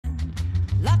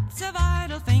lots of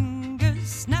idle fingers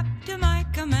snap to my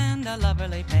command, a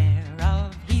lovely pair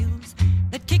of heels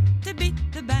that kick to beat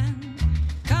the band.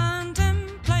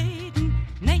 Contemplating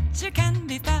nature can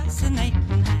be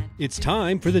fascinating. It's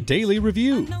time for the Daily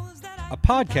Review, a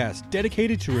podcast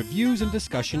dedicated to reviews and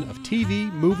discussion of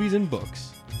TV, movies, and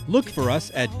books. Look for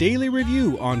us at Daily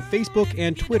Review on Facebook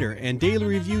and Twitter, and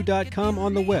dailyreview.com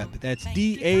on the web. That's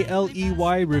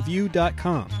DALEY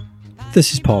review.com.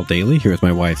 This is Paul Daly, here with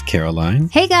my wife, Caroline.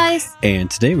 Hey, guys.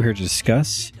 And today we're here to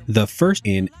discuss the first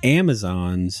in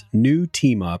Amazon's new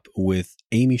team-up with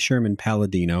Amy Sherman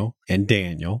Palladino and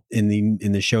Daniel in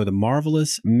the show The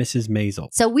Marvelous Mrs. Maisel.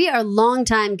 So we are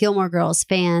longtime Gilmore Girls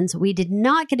fans. We did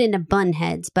not get into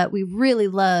Bunheads, but we really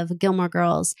love Gilmore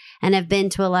Girls and have been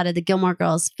to a lot of the Gilmore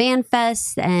Girls fan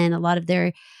fests and a lot of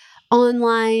their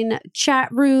online chat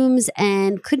rooms,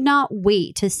 and could not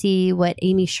wait to see what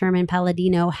Amy Sherman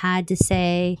Palladino had to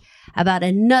say about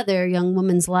another young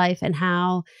woman's life and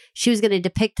how she was going to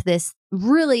depict this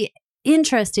really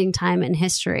interesting time in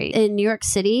history in New York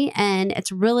City. And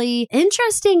it's really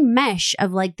interesting mesh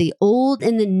of like the old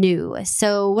and the new.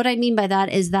 So what I mean by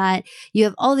that is that you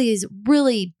have all these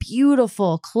really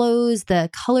beautiful clothes,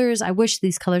 the colors. I wish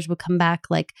these colors would come back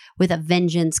like with a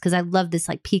vengeance, because I love this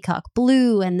like peacock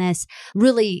blue and this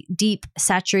really deep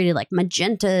saturated like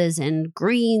magentas and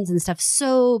greens and stuff.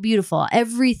 So beautiful.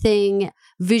 Everything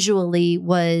visually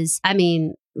was, I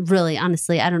mean, really,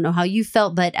 honestly, I don't know how you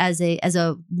felt, but as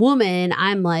a woman,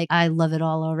 I'm like, I love it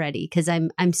all already, because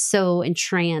I'm so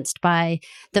entranced by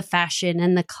the fashion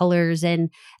and the colors and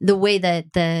the way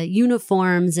that the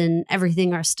uniforms and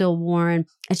everything are still worn.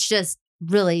 It's just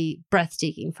really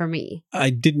breathtaking for me. I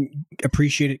didn't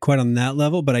appreciate it quite on that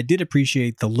level, but I did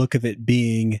appreciate the look of it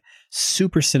being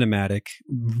super cinematic,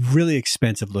 really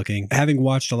expensive looking. Having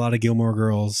watched a lot of Gilmore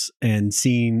Girls and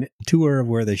seen tour of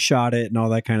where they shot it and all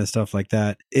that kind of stuff like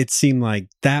that, it seemed like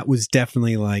that was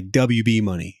definitely like WB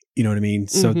money. You know what I mean?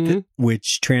 So,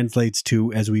 which translates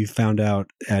to, as we found out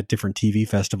at different TV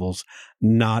festivals,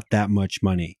 not that much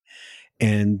money.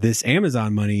 And this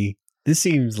Amazon money, this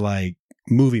seems like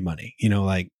movie money, you know,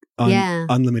 like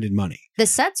unlimited money. The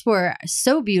sets were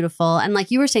so beautiful. And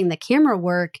like you were saying, the camera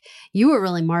work, you were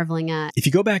really marveling at. If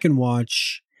you go back and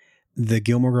watch the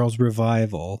Gilmore Girls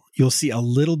revival, you'll see a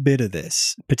little bit of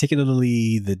this,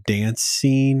 particularly the dance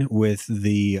scene with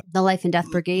the Life and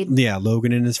Death Brigade. Yeah,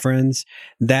 Logan and his friends.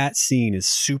 That scene is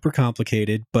super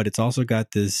complicated, but it's also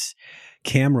got this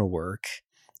camera work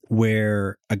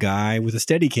where a guy with a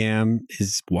Steadicam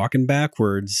is walking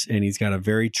backwards and he's got a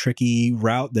very tricky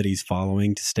route that he's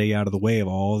following to stay out of the way of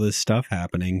all this stuff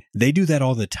happening. They do that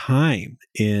all the time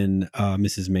in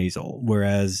Mrs. Maisel,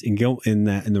 whereas in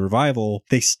the revival,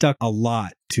 they stuck a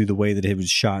lot to the way that it was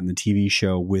shot in the TV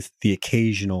show with the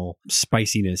occasional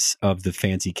spiciness of the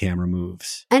fancy camera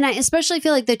moves. And I especially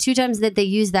feel like the two times that they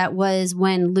used that was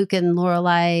when Luke and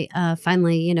Lorelai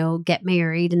finally, you know, get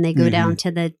married and they go down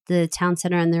to the town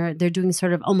center and they're doing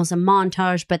sort of almost a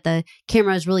montage, but the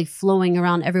camera is really flowing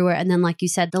around everywhere. And then, like you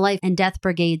said, the Life and Death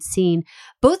Brigade scene,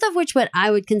 both of which what I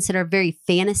would consider very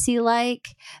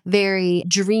fantasy-like, very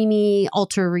dreamy,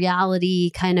 alter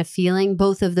reality kind of feeling,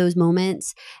 both of those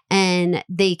moments. And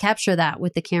they capture that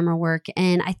with the camera work.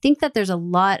 And I think that there's a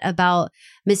lot about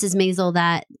Mrs. Maisel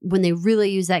that when they really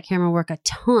use that camera work a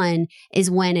ton is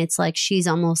when it's like she's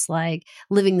almost like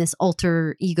living this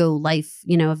alter ego life,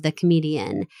 you know, of the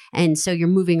comedian. And so you're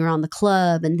moving around the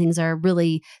club and things are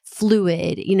really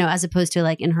fluid, you know, as opposed to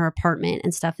like in her apartment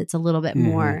and stuff. It's a little bit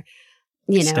more,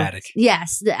 you know, static.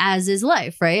 Yes, as is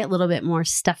life, right? A little bit more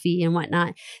stuffy and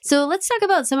whatnot. So let's talk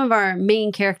about some of our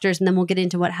main characters and then we'll get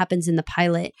into what happens in the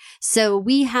pilot. So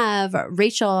we have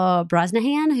Rachel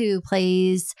Brosnahan, who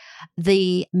plays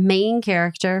the main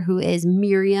character, who is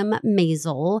Miriam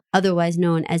Maisel, otherwise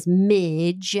known as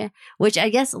Midge, which I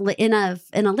guess in a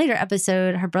later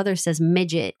episode, her brother says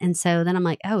midget. And so then I'm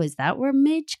like, oh, is that where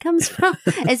Midge comes from?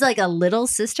 It's like a little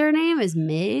sister name is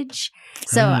Midge.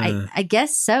 So I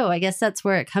guess so. I guess that's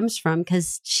where it comes from,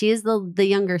 because she is the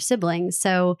younger sibling.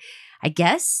 So I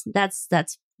guess that's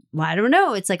well, I don't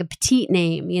know. It's like a petite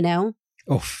name, you know?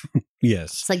 Oh,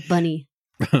 yes. It's like Bunny.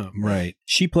 Right.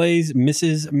 She plays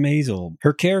Mrs. Maisel.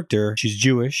 Her character, she's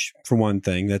Jewish, for one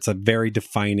thing. That's a very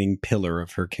defining pillar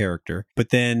of her character. But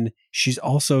then she's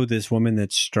also this woman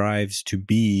that strives to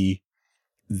be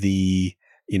the,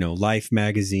 you know, Life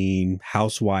magazine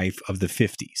housewife of the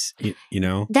 50s, you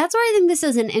know? That's why I think this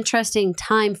is an interesting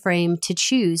time frame to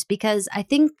choose, because I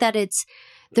think that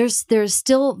there's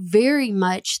still very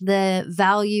much the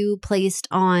value placed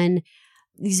on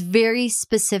these very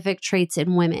specific traits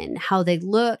in women, how they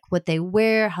look, what they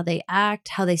wear, how they act,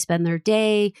 how they spend their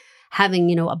day, having,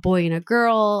 you know, a boy and a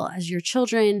girl as your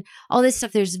children, all this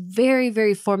stuff. There's very,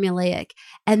 very formulaic.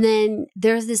 And then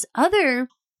there's this other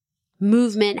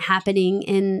movement happening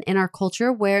in our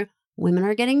culture where women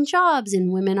are getting jobs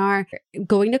and women are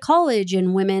going to college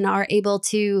and women are able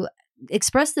to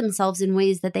express themselves in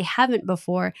ways that they haven't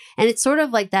before. And it's sort of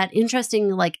like that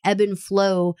interesting like ebb and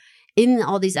flow in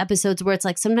all these episodes where it's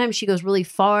like sometimes she goes really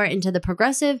far into the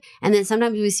progressive and then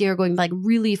sometimes we see her going like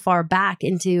really far back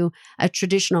into a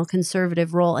traditional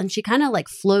conservative role, and she kind of like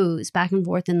flows back and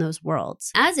forth in those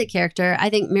worlds. As a character, I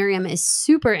think Miriam is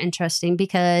super interesting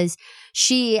because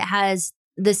she has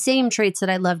the same traits that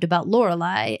I loved about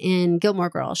Lorelai in Gilmore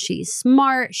Girls. She's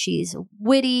smart, she's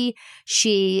witty,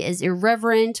 she is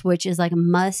irreverent, which is like a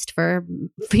must for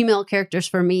female characters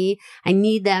for me. I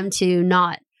need them to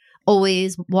not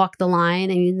always walk the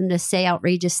line. I need them to say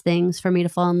outrageous things for me to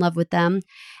fall in love with them.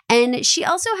 And she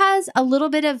also has a little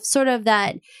bit of sort of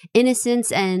that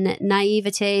innocence and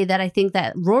naivete that I think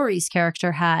that Rory's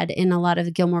character had in a lot of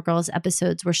the Gilmore Girls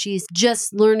episodes, where she's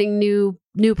just learning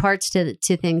new parts to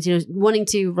things, you know, wanting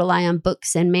to rely on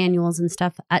books and manuals and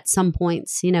stuff at some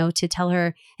points, you know, to tell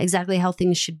her exactly how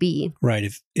things should be. Right.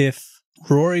 If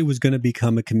Rory was going to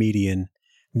become a comedian,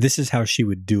 this is how she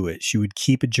would do it. She would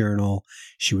keep a journal.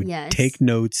 She would take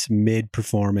notes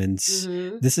mid-performance.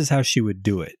 Mm-hmm. This is how she would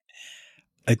do it.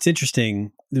 It's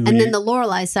interesting. And then the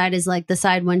Lorelai side is like the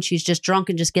side when she's just drunk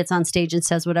and just gets on stage and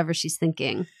says whatever she's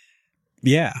thinking.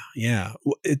 Yeah, yeah.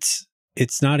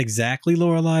 It's not exactly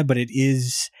Lorelai, but it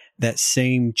is that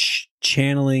same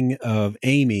channeling of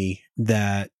Amy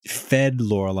that fed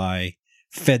Lorelai,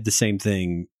 fed the same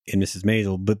thing in Mrs.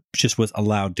 Maisel, but just was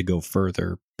allowed to go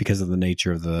further because of the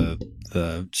nature of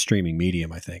the streaming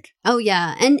medium, I think. Oh,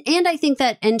 yeah. And I think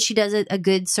that, and she does a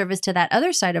good service to that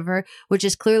other side of her, which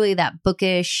is clearly that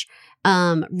bookish,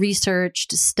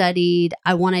 researched, studied,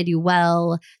 I want to do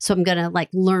well, so I'm going to like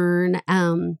learn.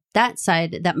 That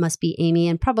side, that must be Amy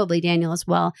and probably Daniel as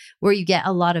well, where you get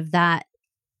a lot of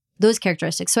those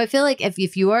characteristics. So I feel like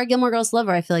if you are a Gilmore Girls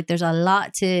lover, I feel like there's a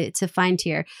lot to find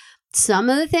here. Some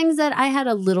of the things that I had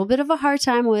a little bit of a hard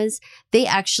time was they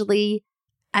actually,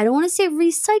 I don't want to say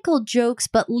recycled jokes,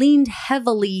 but leaned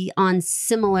heavily on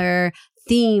similar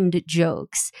themed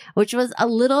jokes, which was a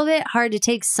little bit hard to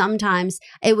take sometimes.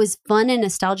 It was fun and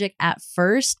nostalgic at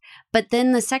first, but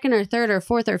then the second or third or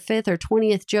fourth or fifth or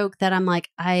 20th joke that I'm like,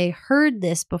 I heard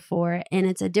this before and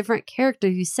it's a different character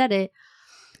who said it,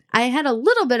 I had a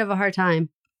little bit of a hard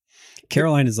time.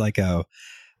 Caroline is like a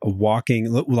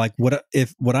walking, like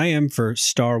what I am for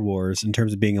Star Wars in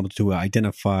terms of being able to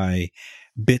identify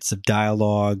bits of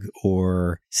dialogue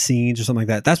or scenes or something like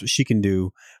that. That's what she can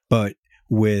do, but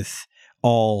with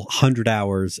all 100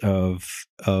 hours of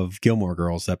Gilmore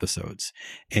Girls episodes.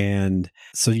 And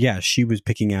so, yeah, she was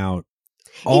picking out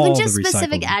all even just the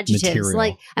specific adjectives material.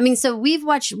 Like, I mean, so we're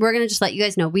going to just let you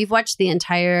guys know, we've watched the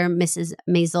entire Mrs.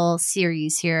 Maisel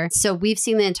series here. So we've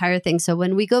seen the entire thing. So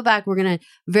when we go back, we're going to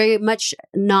very much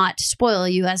not spoil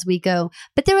you as we go.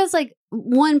 But there was like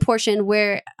one portion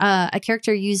where a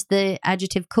character used the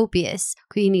adjective copious.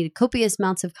 He needed copious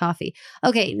amounts of coffee.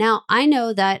 Okay, now I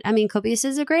know that, I mean, copious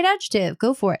is a great adjective.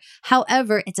 Go for it.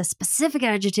 However, it's a specific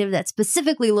adjective that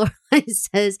specifically Lorelai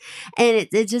says. And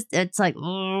it's like,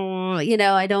 oh, you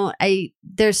know,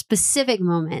 there's specific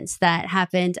moments that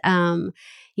happened.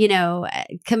 You know,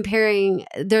 comparing,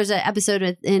 there's an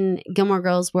episode in Gilmore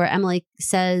Girls where Emily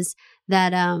says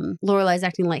that Lorelai's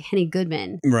acting like Henny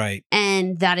Goodman. Right.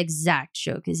 And that exact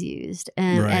joke is used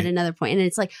at another point. And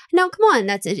it's like, no, come on,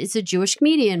 it's a Jewish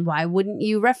comedian. Why wouldn't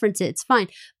you reference it? It's fine.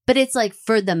 But it's like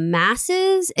for the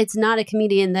masses, it's not a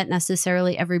comedian that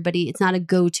necessarily everybody, it's not a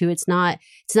go-to. It's not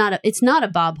a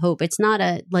Bob Hope. It's not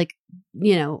a like,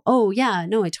 you know, oh yeah,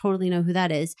 no, I totally know who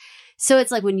that is. So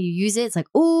it's like when you use it, it's like,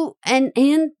 oh, and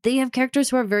they have characters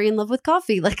who are very in love with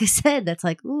coffee. Like I said, that's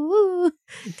like, ooh,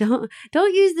 don't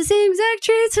use the same exact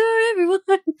traits for everyone.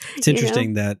 It's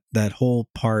interesting that whole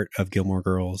part of Gilmore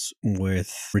Girls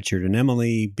with Richard and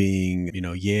Emily being, you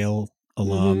know, Yale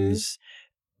alums,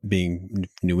 being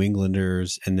New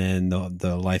Englanders, and then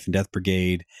the Life and Death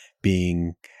Brigade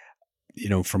being, you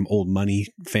know, from old money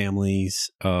families.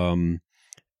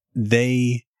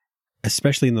 They,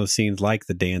 especially in those scenes like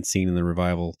the dance scene in the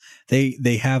revival,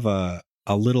 they have a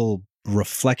little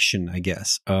reflection, I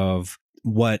guess, of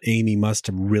what Amy must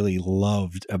have really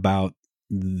loved about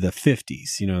the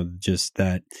 50s, you know, just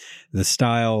that the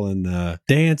style and the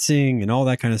dancing and all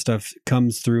that kind of stuff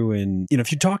comes through. And, you know,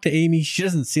 if you talk to Amy, she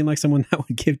doesn't seem like someone that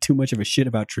would give too much of a shit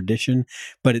about tradition,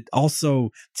 but it also,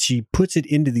 she puts it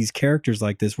into these characters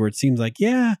like this where it seems like,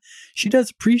 yeah, she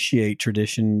does appreciate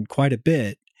tradition quite a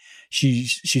bit.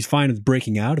 She's fine with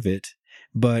breaking out of it,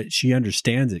 but she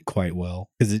understands it quite well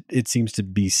because it seems to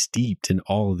be steeped in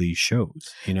all of these shows,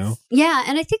 you know? Yeah.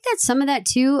 And I think that some of that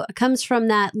too comes from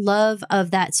that love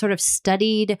of that sort of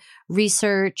studied,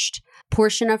 researched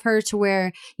portion of her, to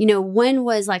where, you know, when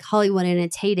was like Hollywood in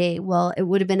its heyday? Well, it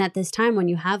would have been at this time when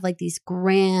you have like these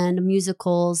grand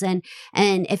musicals and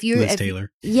if you're Liz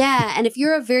Taylor. Yeah. And if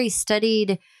you're a very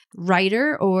studied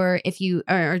writer, or if you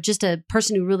are just a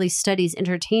person who really studies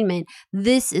entertainment,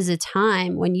 this is a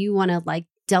time when you want to like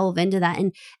delve into that.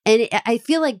 And I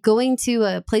feel like going to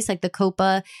a place like the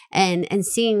Copa and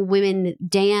seeing women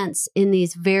dance in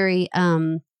these very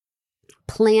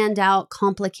planned out,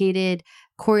 complicated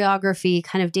choreography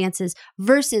kind of dances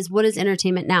versus what is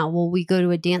entertainment now? Well, we go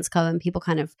to a dance club and people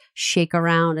kind of shake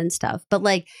around and stuff. But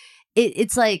like,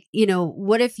 it's like, you know,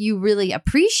 what if you really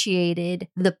appreciated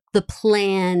the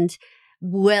planned,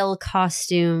 well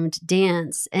costumed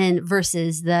dance and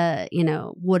versus the, you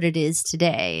know, what it is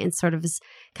today and sort of is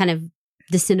kind of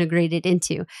disintegrated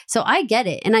into. So I get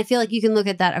it. And I feel like you can look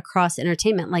at that across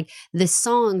entertainment, like the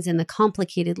songs and the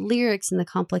complicated lyrics and the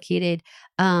complicated,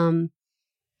 or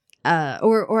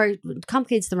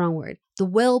complicated's the wrong word, the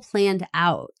well planned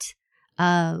out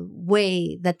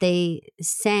way that they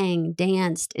sang,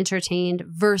 danced, entertained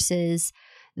versus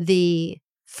the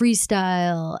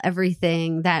freestyle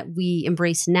everything that we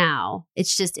embrace now.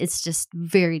 It's just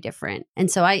very different. And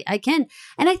so I can,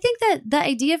 and I think that the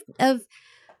idea of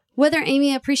whether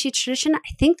Amy appreciates tradition,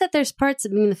 I think that there's parts, I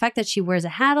mean, the fact that she wears a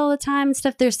hat all the time and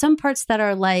stuff, there's some parts that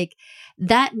are like,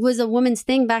 that was a woman's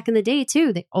thing back in the day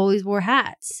too. They always wore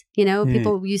hats. You know,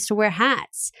 people used to wear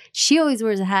hats. She always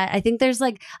wears a hat. I think there's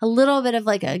like a little bit of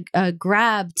like a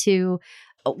grab to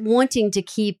wanting to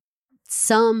keep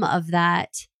some of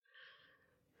that.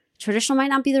 Traditional might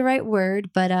not be the right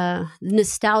word, but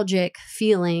nostalgic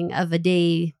feeling of a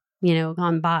day, you know,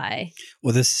 gone by.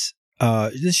 Well, this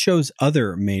show's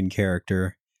other main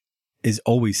character is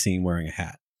always seen wearing a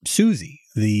hat. Susie,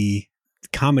 the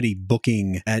comedy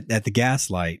booking at the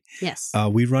Gaslight. Yes.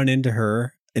 We run into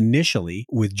her initially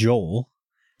with Joel,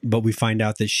 but we find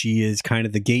out that she is kind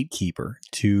of the gatekeeper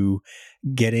to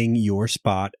getting your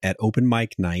spot at open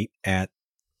mic night at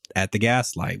the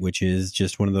Gaslight, which is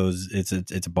just one of those, it's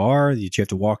a bar that you have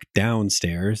to walk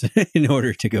downstairs in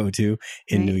order to go to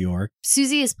in New York.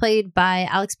 Susie is played by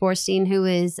Alex Borstein, who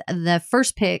is the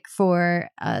first pick for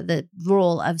the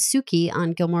role of Suki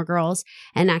on Gilmore Girls.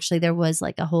 And actually there was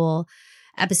like a whole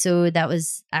episode that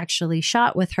was actually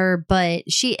shot with her, but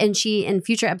she in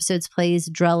future episodes plays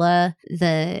Drella,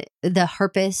 the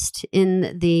harpist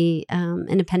in the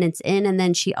Independence Inn, and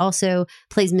then she also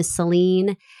plays Miss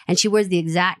Celine, and she wears the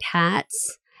exact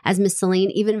hats as Miss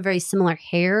Celine, even very similar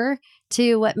hair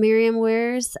to what Miriam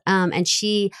wears. And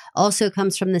she also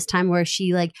comes from this time where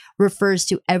she like refers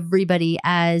to everybody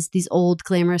as these old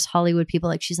glamorous Hollywood people.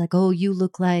 Like she's like, oh, you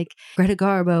look like Greta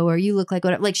Garbo, or you look like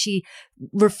whatever. Like she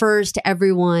refers to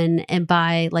everyone and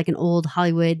by like an old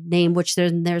Hollywood name, which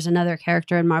there's another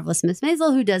character in Marvelous Miss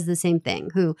Maisel who does the same thing,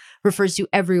 who refers to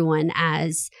everyone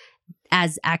as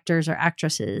actors or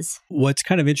actresses. What's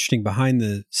kind of interesting behind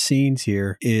the scenes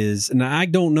here is, and I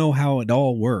don't know how it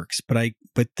all works,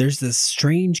 but there's this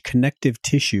strange connective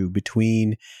tissue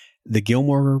between the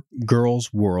Gilmore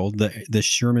Girls world,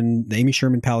 the Amy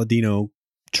Sherman Palladino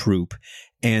troupe,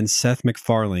 and Seth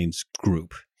MacFarlane's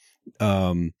group.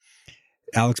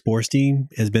 Alex Borstein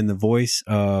has been the voice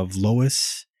of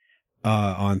Lois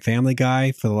on Family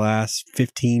Guy for the last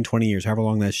 15, 20 years, however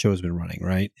long that show has been running,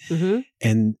 right? Mm-hmm.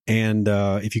 And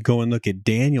if you go and look at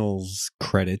Daniel's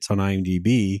credits on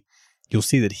IMDb, you'll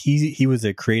see that he was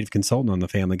a creative consultant on the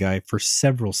Family Guy for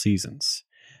several seasons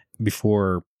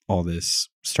before all this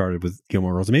started with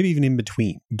Gilmore Girls, maybe even in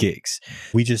between gigs.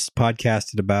 We just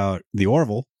podcasted about The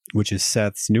Orville, which is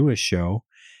Seth's newest show,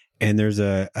 and there's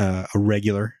a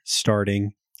regular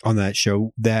starting on that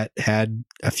show that had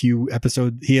a few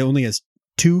episodes. He only has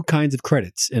 2 kinds of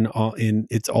credits in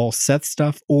it's all Seth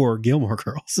stuff or Gilmore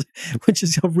Girls, which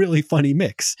is a really funny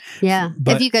mix. Yeah.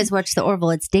 But if you guys watch The Orville,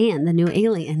 it's Dan, the new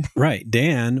alien. Right.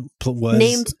 Dan was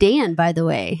named Dan, by the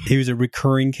way. He was a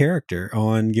recurring character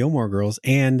on Gilmore Girls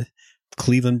and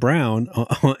Cleveland Brown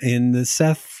in the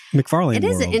Seth MacFarlane world. It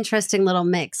is world. an interesting little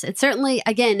mix. It certainly,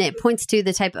 again, it points to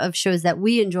the type of shows that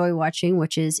we enjoy watching,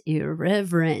 which is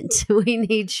irreverent. We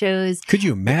need shows. Could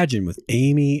you imagine with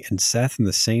Amy and Seth in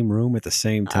the same room at the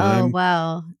same time? Oh,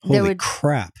 wow. Holy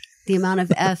crap. The amount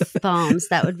of F-bombs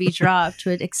that would be dropped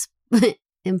would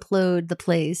implode the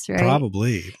place, right?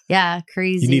 Probably. Yeah,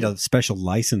 crazy. You need a special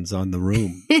license on the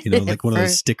room, like one of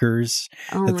those stickers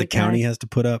that the county has to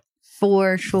put up.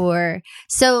 For sure.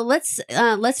 So let's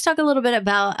talk a little bit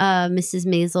about Mr.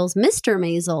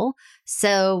 Maisel,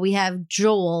 So we have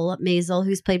Joel Maisel,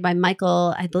 who's played by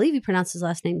Michael, I believe he pronounced his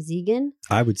last name Zegan.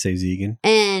 I would say Zegan.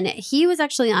 And he was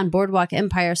actually on Boardwalk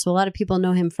Empire, so a lot of people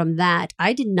know him from that.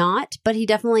 I did not, but he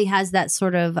definitely has that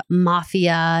sort of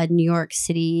mafia, New York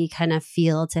City kind of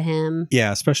feel to him.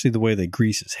 Yeah, especially the way they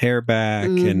grease his hair back.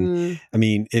 And I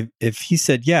mean, if he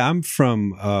said, yeah, I'm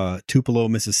from Tupelo,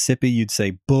 Mississippi, you'd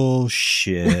say,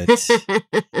 bullshit.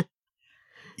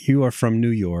 You are from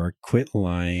New York. Quit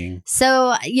lying.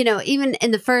 So, even in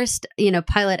the first,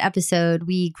 pilot episode,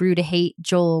 we grew to hate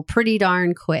Joel pretty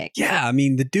darn quick. Yeah, I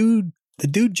mean, the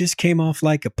dude just came off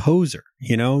like a poser,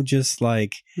 just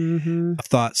like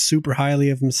thought super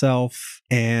highly of himself.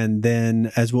 And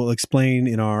then, as we'll explain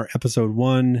in our episode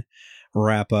 1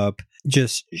 wrap up,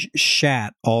 just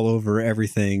shat all over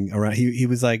everything around. He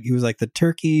was like the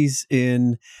turkeys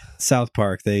in South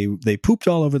Park. They pooped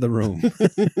all over the room.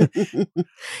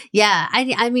 Yeah,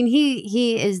 I mean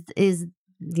he is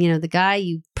the guy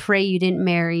you pray you didn't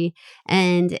marry,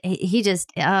 and he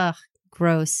just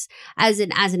gross. As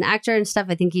an actor and stuff,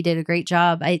 I think he did a great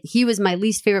job. He was my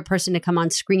least favorite person to come on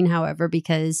screen, however,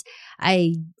 because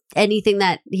anything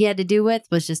that he had to do with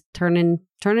was just turn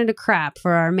into crap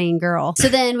for our main girl. So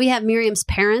then we have Miriam's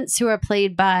parents, who are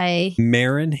played by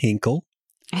Maren Hinkle,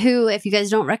 who, if you guys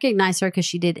don't recognize her, because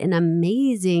she did an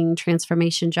amazing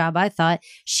transformation job, I thought.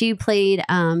 She played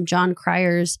John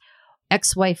Cryer's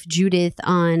ex-wife Judith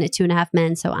on 2.5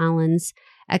 Men, so Alan's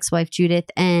ex-wife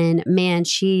Judith, and man,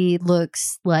 she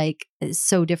looks like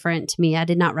so different to me. I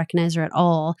did not recognize her at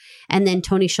all. And then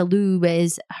Tony Shalhoub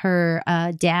is her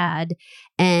dad,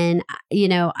 and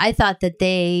I thought that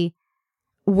they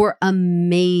were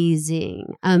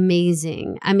amazing. I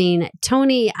mean,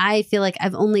 Tony, I feel like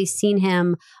I've only seen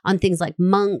him on things like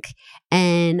Monk,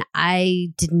 and I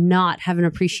did not have an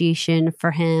appreciation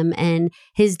for him and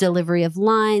his delivery of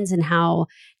lines and how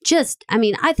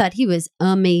I thought he was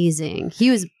amazing.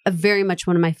 He was very much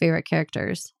one of my favorite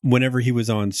characters. Whenever he was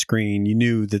on screen, you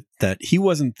knew that he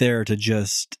wasn't there to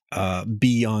just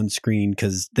be on screen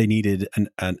because they needed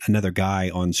another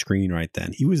guy on screen right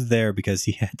then. He was there because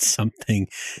he had something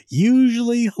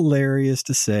usually hilarious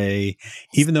to say,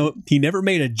 even though he never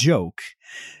made a joke.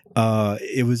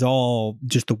 It was all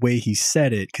just the way he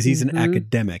said it, because he's an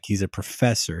academic. He's a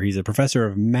professor. He's a professor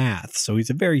of math. So he's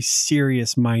a very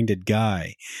serious minded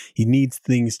guy. He needs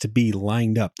things to be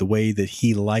lined up the way that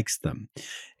he likes them.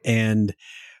 And,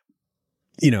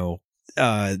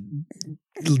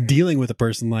 dealing with a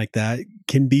person like that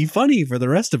can be funny for the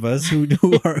rest of us who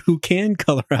can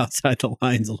color outside the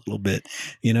lines a little bit,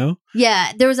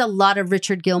 Yeah, there was a lot of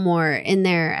Richard Gilmore in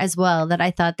there as well, that I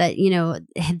thought that,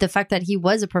 the fact that he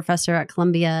was a professor at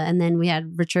Columbia, and then we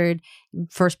had Richard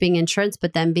first being insurance,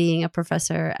 but then being a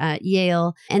professor at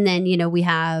Yale. And then, we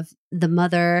have the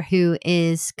mother, who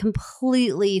is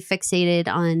completely fixated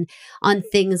on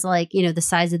things like, the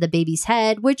size of the baby's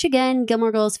head, which again,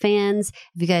 Gilmore Girls fans,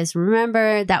 if you guys remember,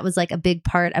 that was like a big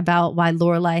part about why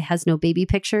Lorelai has no baby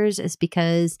pictures, is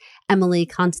because Emily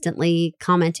constantly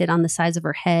commented on the size of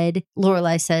her head.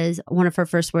 Lorelai says one of her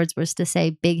first words was to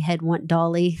say, "Big head want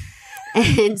Dolly."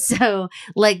 And so,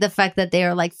 like, the fact that they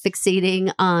are like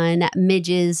fixating on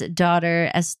Midge's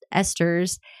daughter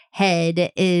Esther's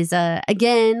head is,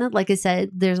 again, like I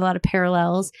said, there's a lot of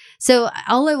parallels. So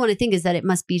all I want to think is that it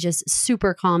must be just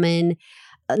super common,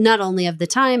 not only of the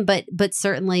time, but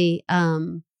certainly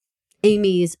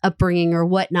Amy's upbringing or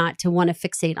whatnot, to want to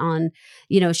fixate on,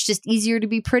 it's just easier to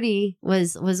be pretty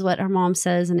was what her mom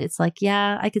says. And it's like,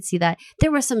 yeah, I could see that.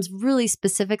 There were some really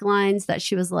specific lines that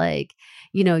she was like,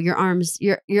 your arms,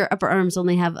 your upper arms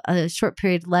only have a short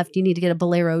period left. You need to get a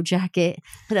bolero jacket.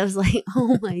 And I was like,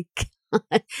 oh my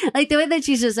God. Like the way that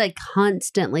she's just like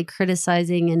constantly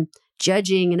criticizing and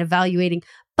judging and evaluating,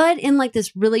 but in like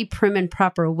this really prim and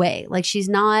proper way. Like she's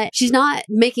not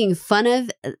making fun of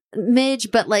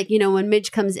Midge, but like, when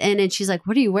Midge comes in and she's like,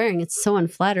 "What are you wearing? It's so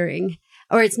unflattering."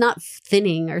 Or it's not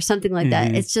thinning or something like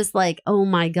that. It's just like, oh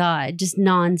my God, just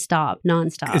nonstop.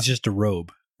 It's just a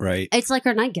robe, right? It's like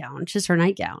her nightgown, just her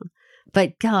nightgown.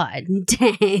 But God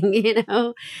dang,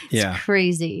 it's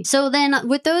crazy. So then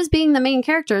with those being the main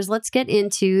characters, let's get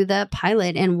into the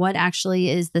pilot and what actually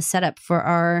is the setup for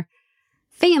our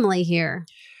family here.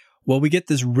 Well, we get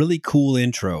this really cool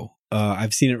intro.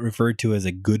 I've seen it referred to as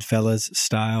a Goodfellas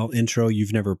style intro.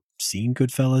 You've never seen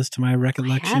Goodfellas, to my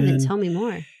recollection. I haven't. Tell me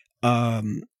more.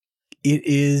 It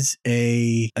is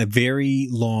a very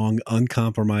long,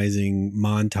 uncompromising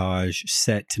montage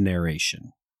set to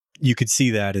narration. You could see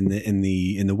that in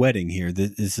the wedding here.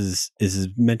 This is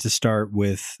meant to start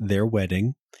with their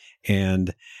wedding,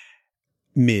 and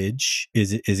Midge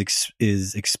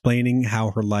is explaining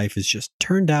how her life has just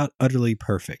turned out utterly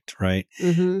perfect, right?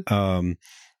 Mm-hmm.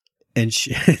 And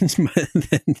she,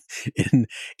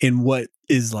 in what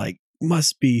is like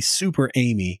must be super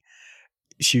Amy,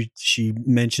 she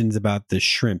mentions about the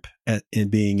shrimp in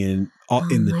being in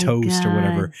the toast or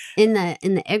whatever, in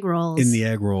the egg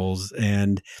rolls,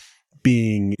 and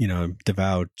being, you know,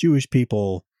 devout Jewish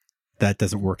people. That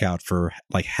doesn't work out for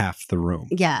like half the room.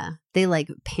 Yeah, they like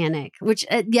panic, which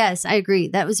yes, I agree.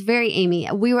 That was very Amy.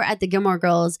 We were at the Gilmore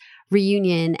Girls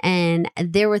reunion, and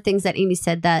there were things that Amy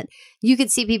said that you could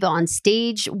see people on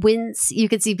stage wince. You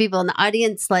could see people in the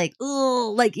audience like,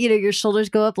 ooh, like, you know, your shoulders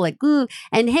go up like, ooh.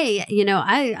 And hey, you know,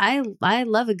 I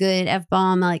love a good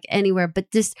F-bomb like anywhere,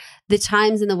 but just the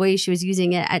times and the way she was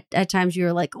using it at times you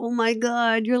were like, oh my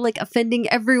God, you're like offending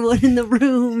everyone in the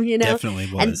room, you know?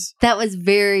 Definitely was. And that was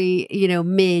very, you know,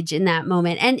 Midge in that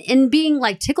moment. And being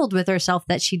like tickled with herself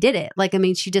that she did it. Like, I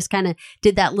mean, she just kind of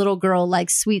did that little girl like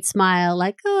sweet smile,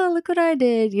 like, oh, look what I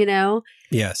did, you know?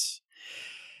 Yes.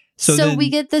 So then, we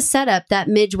get the setup that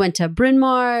Midge went to Bryn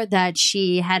Mawr, that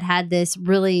she had this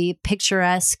really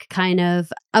picturesque kind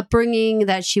of upbringing,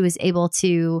 that she was able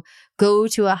to go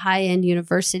to a high-end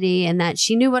university, and that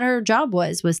she knew what her job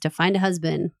was to find a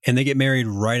husband. And they get married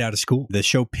right out of school. The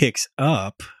show picks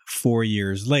up 4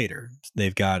 years later.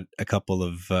 They've got a couple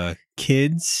of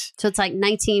kids. So it's like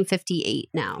 1958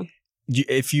 now.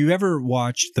 If you ever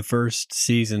watched the first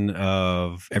season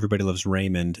of Everybody Loves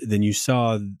Raymond, then you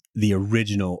saw the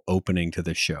original opening to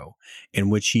the show in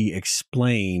which he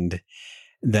explained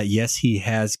that, yes, he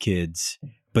has kids,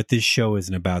 but this show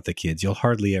isn't about the kids. You'll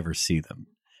hardly ever see them.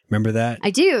 Remember that?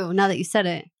 I do, now that you said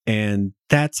it. And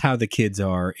that's how the kids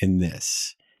are in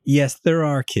this. Yes, there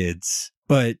are kids,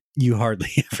 but you hardly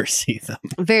ever see them.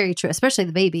 Very true, especially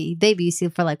the baby. Baby you see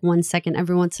for like 1 second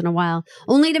every once in a while,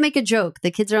 only to make a joke.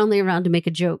 The kids are only around to make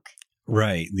a joke.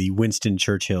 Right, the Winston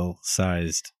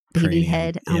Churchill-sized baby cranium.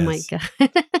 head. Yes. Oh my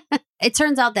God. It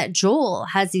turns out that Joel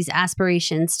has these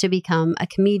aspirations to become a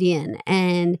comedian,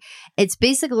 and it's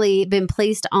basically been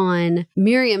placed on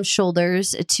Miriam's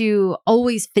shoulders to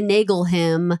always finagle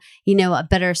him, you know, a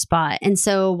better spot. And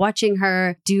so watching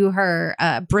her do her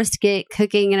brisket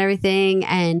cooking and everything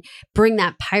and bring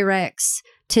that Pyrex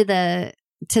to the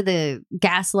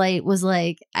Gaslight was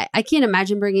like, I can't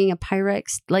imagine bringing a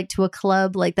Pyrex like to a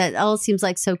club. Like that all seems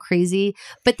like so crazy,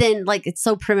 but then like it's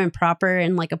so prim and proper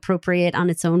and like appropriate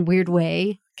on its own weird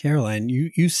way. Caroline,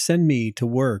 you send me to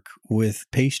work with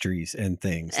pastries and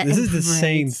things. This is the Right.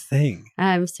 same thing.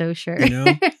 I'm so sure. You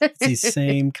know, it's the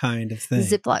same kind of thing.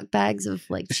 Ziploc bags of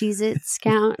like Cheez-Its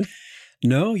count.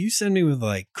 No, you send me with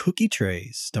like cookie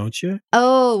trays, don't you?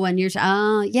 Oh, when you're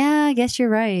yeah, I guess you're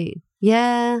right.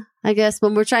 Yeah, I guess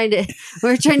when we're trying to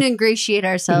ingratiate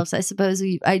ourselves, I suppose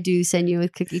I do send you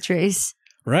with cookie trays.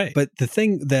 Right. But the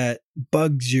thing that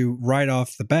bugs you right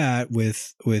off the bat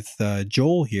with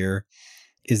Joel here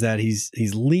is that he's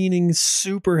leaning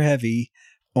super heavy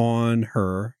on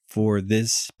her for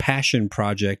this passion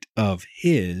project of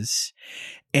his,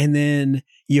 and then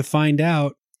you find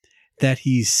out that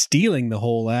he's stealing the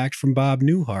whole act from Bob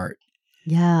Newhart.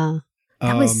 Yeah,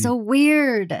 that was so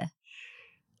weird.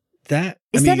 That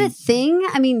is that a thing?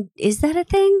 I mean, is that a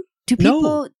thing? Do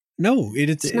people? No,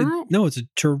 it's not. No, it's a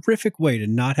terrific way to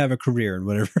not have a career in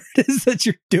whatever it is that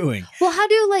you're doing. Well, how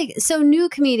do new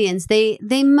comedians? They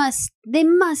must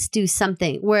do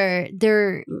something where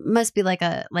there must be like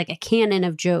a canon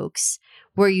of jokes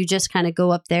where you just kind of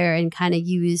go up there and kind of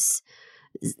use,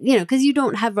 you know, because you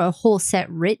don't have a whole set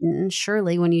written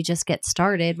surely when you just get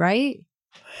started, right?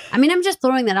 I mean, I'm just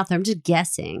throwing that out there. I'm just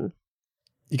guessing.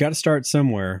 You got to start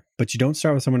somewhere, but you don't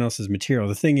start with someone else's material.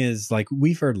 The thing is, like,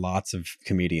 we've heard lots of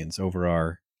comedians over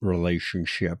our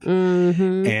relationship,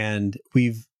 and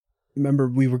we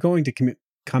were going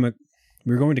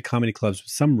to comedy clubs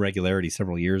with some regularity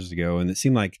several years ago, and it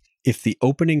seemed like if the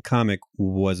opening comic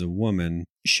was a woman,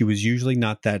 she was usually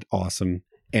not that awesome,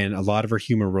 and a lot of her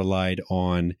humor relied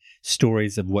on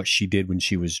stories of what she did when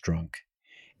she was drunk,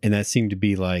 and that seemed to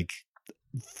be like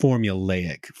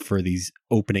formulaic for these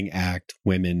opening act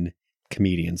women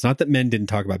comedians. Not that men didn't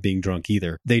talk about being drunk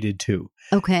either. They did too.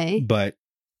 Okay. But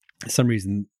for some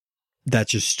reason that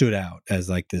just stood out as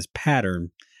like this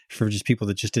pattern for just people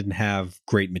that just didn't have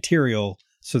great material.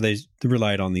 So they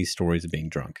relied on these stories of being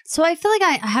drunk. So I feel like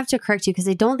I have to correct you because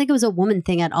I don't think it was a woman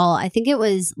thing at all. I think it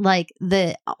was like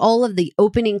all of the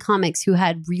opening comics who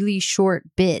had really short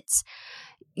bits.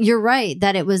 You're right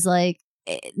that it was like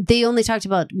they only talked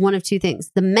about one of two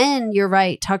things. The men, you're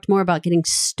right, talked more about getting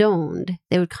stoned.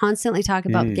 They would constantly talk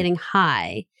about getting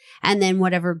high, and then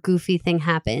whatever goofy thing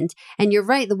happened. And you're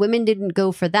right, the women didn't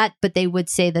go for that, but they would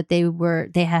say that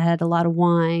they had a lot of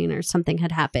wine or something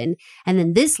had happened. And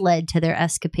then this led to their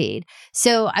escapade.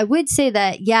 So I would say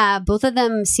that, yeah, both of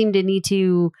them seem to need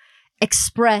to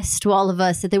express to all of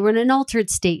us that they were in an altered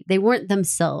state. They weren't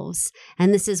themselves.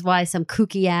 And this is why some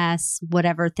kooky ass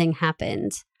whatever thing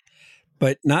happened.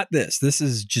 But not this. This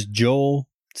is just Joel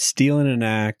stealing an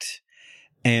act,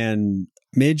 and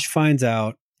Midge finds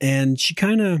out, and she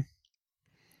kind of,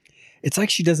 it's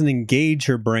like she doesn't engage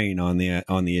her brain on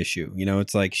the issue. You know,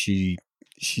 it's like she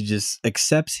just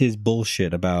accepts his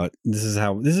bullshit about this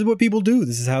is what people do.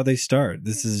 This is how they start.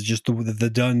 This is just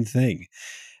the done thing.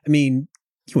 I mean,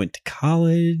 you went to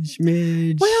college,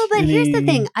 Midge. Well, but here's the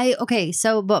thing.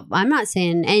 But I'm not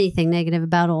saying anything negative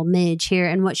about old Midge here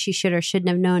and what she should or shouldn't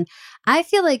have known. I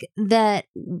feel like that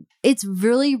it's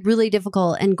really, really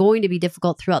difficult and going to be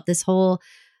difficult throughout this whole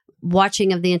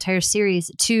watching of the entire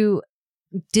series to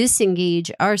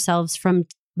disengage ourselves from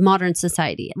modern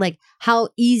society. Like how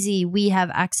easy we have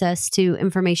access to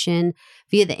information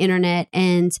via the internet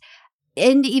and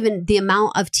even the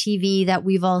amount of TV that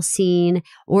we've all seen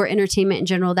or entertainment in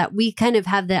general, that we kind of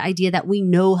have the idea that we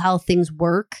know how things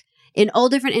work in all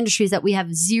different industries that we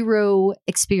have zero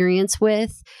experience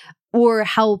with, or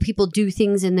how people do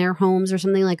things in their homes or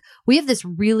something. Like we have this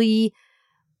really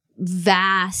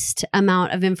vast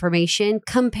amount of information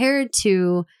compared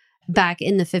to back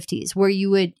in the 50s where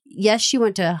she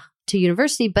went to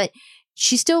university, but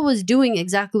she still was doing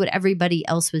exactly what everybody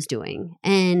else was doing.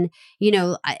 And, you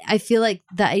know, I feel like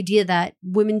the idea that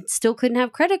women still couldn't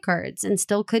have credit cards and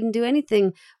still couldn't do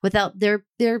anything without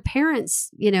their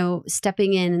parents, you know,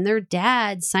 stepping in and their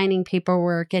dad signing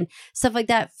paperwork and stuff like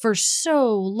that for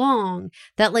so long,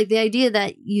 that like the idea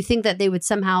that you think that they would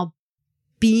somehow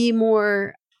be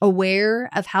more aware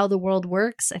of how the world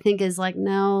works, I think is like,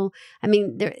 no. I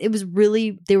mean, they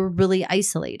were really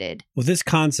isolated. Well, this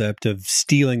concept of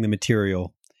stealing the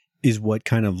material is what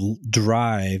kind of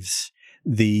drives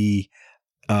the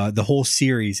whole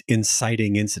series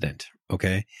inciting incident.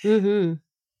 Okay. Mm-hmm.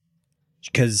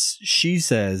 Because she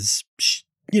says,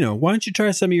 you know, why don't you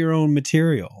try some of your own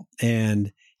material?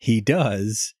 And he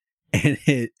does. And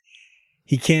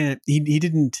he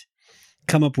didn't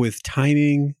come up with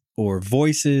timing or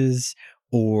voices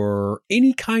or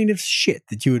any kind of shit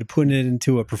that you would put it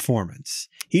into a performance.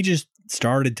 He just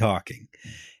started talking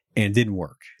and didn't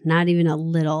work. Not even a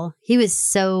little. He was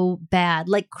so bad,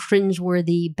 like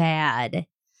cringeworthy bad.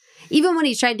 Even when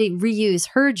he tried to reuse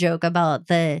her joke about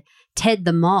the Ted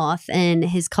the Moth and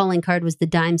his calling card was the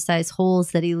dime-sized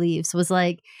holes that he leaves, was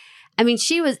like, I mean,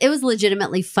 it was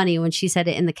legitimately funny when she said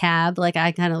it in the cab. Like,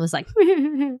 I kind of was like,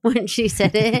 when she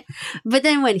said it. But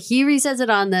then when he re-says it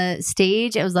on the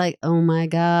stage, I was like, oh my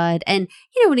God. And,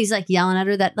 you know, when he's like yelling at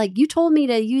her that, like, you told me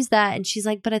to use that. And she's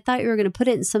like, but I thought you were going to put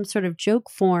it in some sort of joke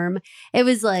form. It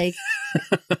was like,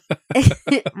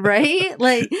 right?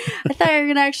 Like, I thought you were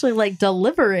going to actually, like,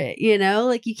 deliver it, you know?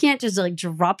 Like, you can't just, like,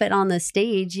 drop it on the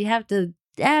stage. You have to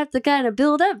kind of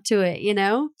build up to it, you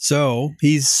know? So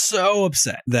he's so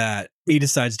upset that he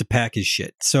decides to pack his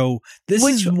shit. So this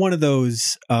is one of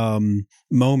those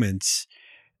moments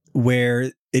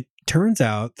where it turns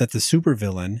out that the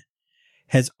supervillain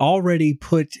has already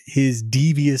put his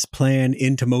devious plan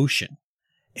into motion.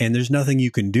 And there's nothing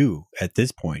you can do at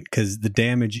this point because the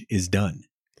damage is done.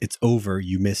 It's over.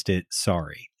 You missed it.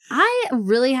 Sorry. I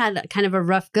really had kind of a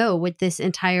rough go with this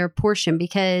entire portion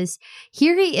because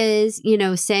here he is, you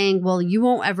know, saying, well, you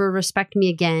won't ever respect me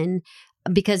again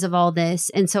because of all this.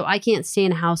 And so I can't stay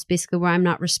in a house basically where I'm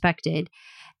not respected.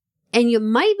 And you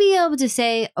might be able to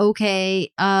say,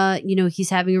 okay, you know, he's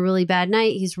having a really bad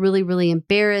night. He's really, really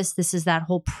embarrassed. This is that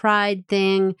whole pride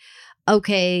thing.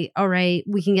 Okay, all right,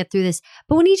 we can get through this.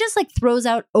 But when he just like throws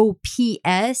out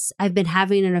OPS, I've been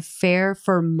having an affair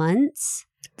for months.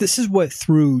 This is what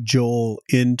threw Joel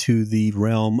into the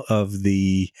realm of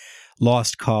the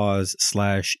lost cause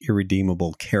 /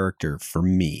 irredeemable character for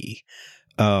me.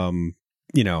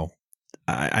 You know,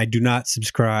 I do not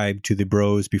subscribe to the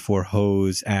bros before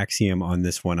hoes axiom on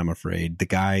this one, I'm afraid. The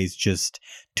guy's just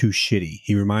too shitty.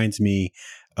 He reminds me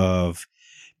of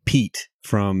Pete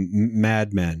from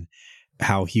Mad Men,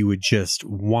 how he would just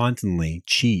wantonly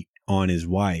cheat on his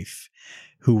wife,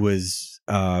 who was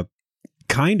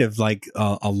kind of like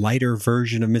a lighter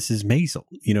version of Mrs. Maisel.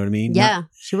 You know what I mean? Yeah,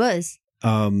 she was.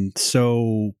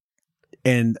 So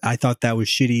And I thought that was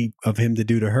shitty of him to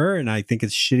do to her. And I think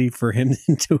it's shitty for him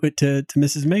to do it to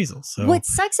Mrs. Maisel. So what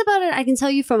sucks about it, I can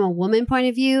tell you from a woman point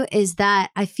of view, is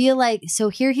that I feel like, so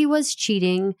here he was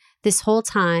cheating this whole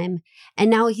time. And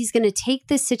now he's going to take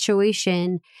this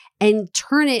situation and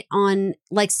turn it on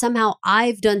like somehow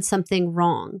I've done something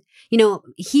wrong. You know,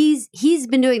 he's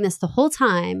been doing this the whole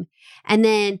time. And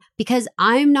then because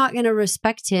I'm not going to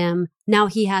respect him, now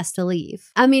he has to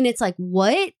leave. I mean, it's like,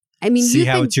 what? I mean, see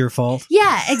how it's your fault?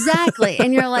 Yeah, exactly.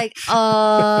 And you're like,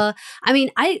 I mean,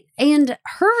 and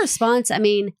her response, I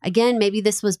mean, again, maybe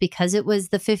this was because it was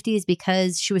the 50s,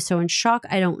 because she was so in shock.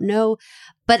 I don't know.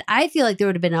 But I feel like there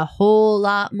would have been a whole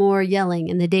lot more yelling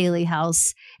in the Daily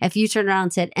House if you turned around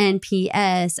and said,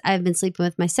 NPS, I've been sleeping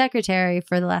with my secretary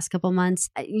for the last couple months.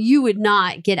 You would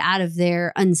not get out of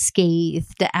there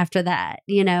unscathed after that,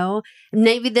 you know?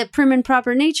 Maybe the prim and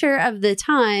proper nature of the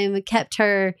time kept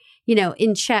her, you know,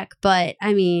 in check. But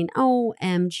I mean,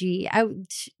 OMG,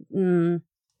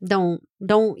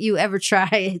 don't you ever try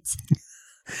it.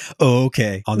 Oh,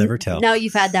 okay. I'll never tell. Now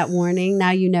you've had that warning. Now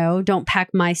you know. Don't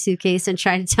pack my suitcase and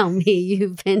try to tell me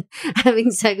you've been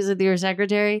having sex with your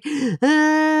secretary.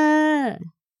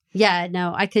 Yeah,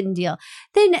 no, I couldn't deal.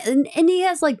 Then, and he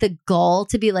has like the gall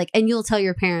to be like, and you'll tell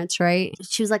your parents, right?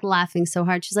 She was like laughing so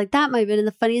hard. She's like, that might have been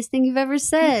the funniest thing you've ever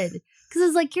said. Because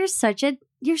it's like, you're such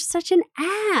an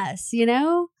ass, you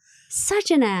know?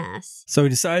 Such an ass. So he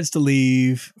decides to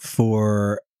leave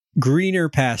for greener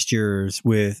pastures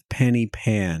with Penny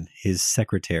Pan, his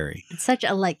secretary. It's such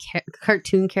a like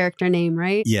cartoon character name,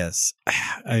 right? Yes.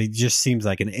 It just seems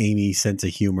like an Amy sense of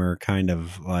humor, kind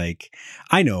of like,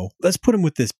 I know, let's put him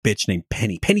with this bitch named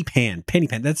Penny. Penny Pan.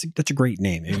 That's a great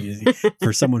name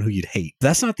for someone who you'd hate.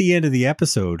 That's not the end of the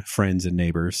episode, friends and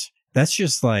neighbors. That's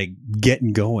just like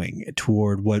getting going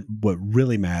toward what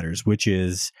really matters, which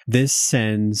is this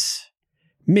sends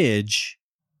Midge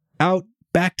out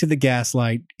back to the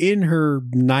gaslight in her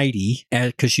nightie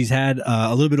because she's had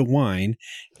a little bit of wine,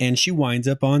 and she winds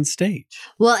up on stage.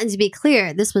 Well, and to be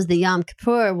clear, this was the Yom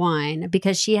Kippur wine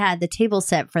because she had the table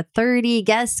set for 30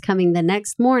 guests coming the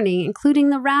next morning, including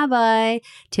the rabbi,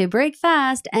 to break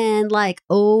fast. And like,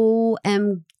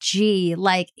 OMG,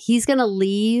 like he's going to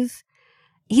leave.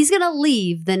 He's going to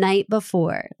leave the night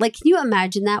before. Like, can you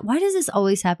imagine that? Why does this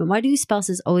always happen? Why do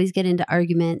spouses always get into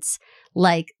arguments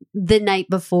like the night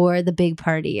before the big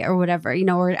party or whatever, you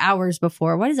know, or hours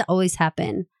before? Why does it always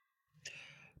happen?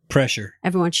 Pressure.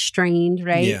 Everyone's strained,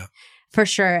 right? Yeah. For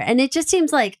sure. And it just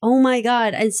seems like, oh my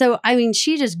God. And so, I mean,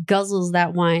 she just guzzles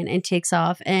that wine and takes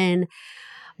off. And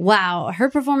wow, her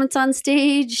performance on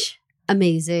stage,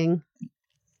 amazing.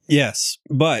 Yes.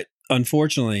 But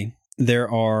unfortunately,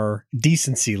 there are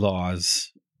decency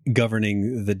laws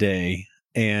governing the day,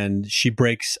 and she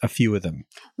breaks a few of them.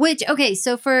 Which, okay,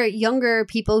 so for younger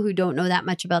people who don't know that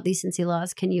much about decency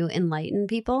laws, can you enlighten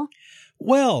people?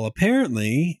 Well,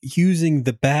 apparently, using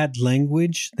the bad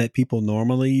language that people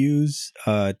normally use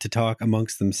to talk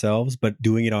amongst themselves, but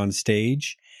doing it on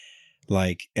stage,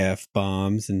 like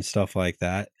F-bombs and stuff like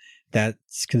that,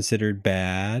 that's considered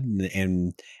bad.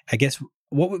 And I guess...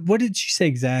 What did she say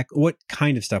exactly? What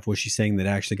kind of stuff was she saying that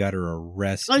actually got her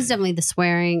arrested? It was definitely the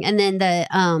swearing. And then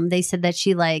they said that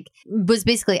she like was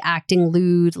basically acting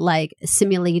lewd, like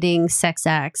simulating sex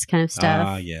acts kind of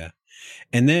stuff. Yeah.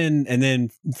 And then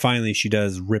finally she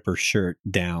does rip her shirt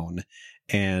down,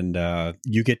 and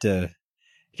you get to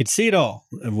see it all,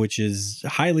 which is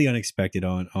highly unexpected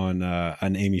on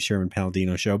an Amy Sherman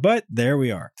Palladino show. But there we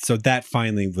are. So that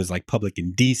finally was like public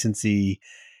indecency.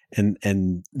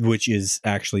 And which is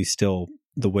actually still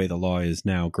the way the law is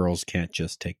now. Girls can't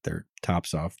just take their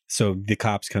tops off. So the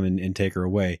cops come in and take her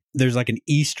away. There's like an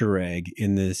Easter egg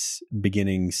in this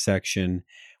beginning section,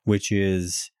 which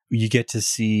is you get to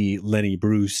see Lenny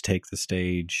Bruce take the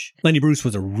stage. Lenny Bruce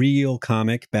was a real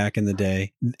comic back in the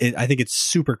day. I think it's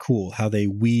super cool how they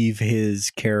weave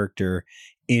his character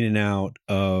in and out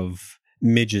of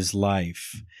Midge's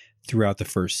life throughout the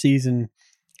first season.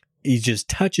 He just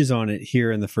touches on it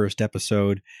here in the first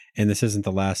episode, and this isn't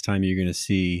the last time you're going to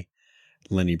see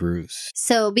Lenny Bruce.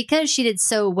 So because she did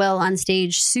so well on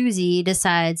stage, Susie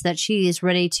decides that she is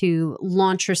ready to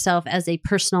launch herself as a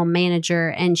personal manager,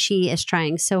 and she is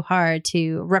trying so hard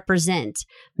to represent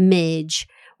Midge,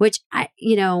 which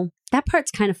that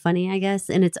part's kind of funny, I guess,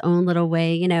 in its own little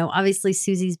way. You know, obviously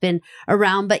Susie's been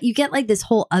around, but you get like this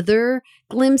whole other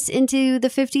glimpse into the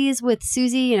 50s with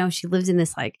Susie. You know, she lives in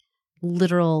this like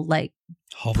literal like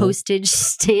hovel. Postage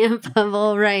stamp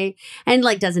hovel, right? And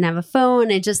like doesn't have a phone,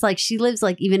 and just like she lives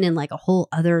like even in like a whole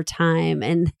other time,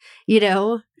 and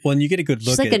well, and you get a good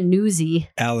look she's like at a newsie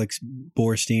Alex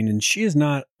Borstein, and she is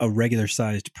not a regular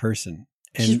sized person.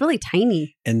 She's really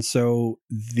tiny. And so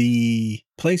the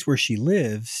place where she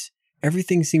lives,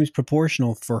 everything seems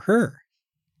proportional for her.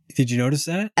 Did you notice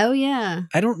that? Oh, yeah.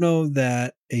 I don't know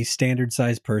that a standard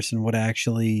sized person would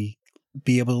actually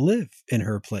be able to live in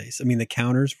her place. I mean, the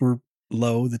counters were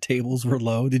low, the tables were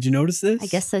low. Did you notice this? I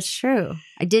guess that's true.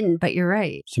 I didn't, but you're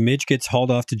right. So Midge gets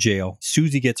hauled off to jail.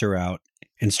 Susie gets her out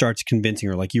and starts convincing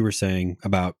her, like you were saying,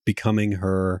 about becoming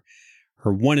her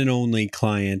one and only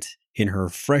client in her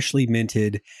freshly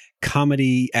minted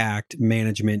comedy act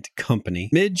management company.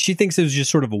 Midge, she thinks it was just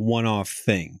sort of a one-off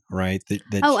thing, right?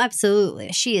 Oh,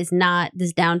 absolutely. She is not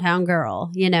this downtown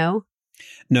girl, you know?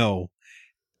 No,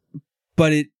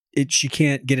 but she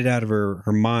can't get it out of her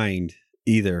mind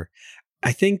either.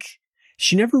 I think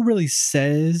she never really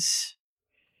says,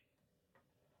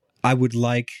 I would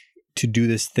like to do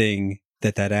this thing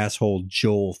that asshole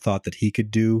Joel thought that he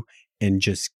could do and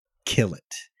just kill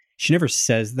it. She never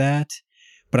says that,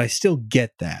 but I still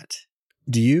get that.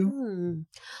 Do you?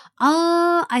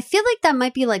 I feel like that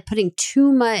might be like putting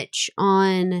too much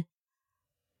on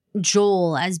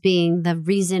Joel as being the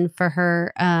reason for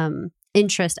her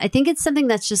interest. I think it's something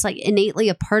that's just like innately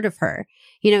a part of her.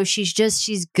 You know, she's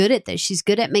good at this. She's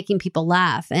good at making people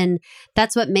laugh. And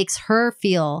that's what makes her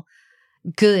feel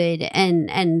good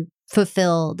and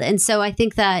fulfilled. And so I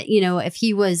think that, you know, if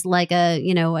he was like a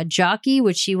jockey,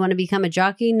 would she want to become a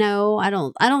jockey? No, I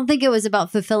don't think it was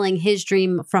about fulfilling his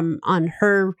dream from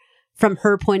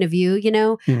her point of view, you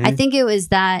know. Mm-hmm. I think it was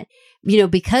that, you know,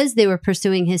 because they were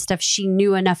pursuing his stuff, she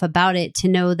knew enough about it to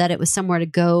know that it was somewhere to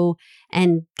go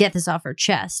and get this off her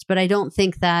chest. But I don't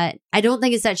think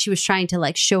it's that she was trying to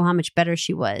like show how much better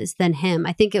she was than him.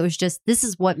 I think it was just, this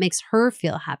is what makes her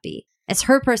feel happy. It's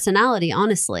her personality,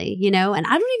 honestly, you know. And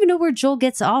I don't even know where Joel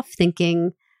gets off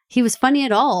thinking he was funny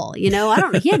at all, you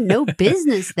know. He had no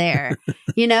business there,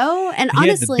 you know. And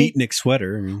honestly, he had the beatnik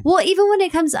sweater. I mean. Well, even when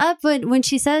it comes up, when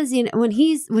she says, you know, when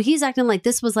he's acting like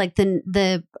this was like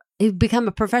the become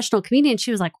a professional comedian,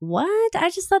 she was like, "What?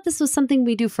 I just thought this was something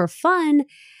we do for fun."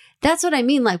 That's what I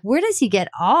mean. Like, where does he get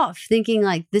off thinking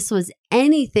like this was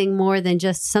anything more than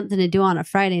just something to do on a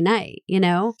Friday night, you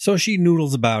know? So she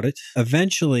noodles about it,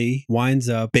 eventually winds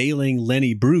up bailing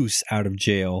Lenny Bruce out of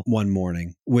jail one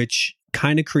morning, which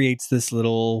kind of creates this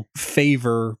little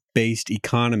favor-based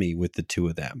economy with the two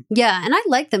of them. Yeah, and I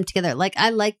like them together. Like,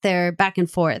 I like their back and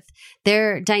forth.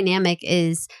 Their dynamic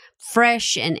is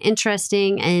fresh and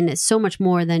interesting and so much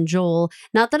more than Joel.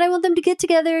 Not that I want them to get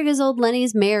together because old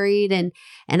Lenny's married and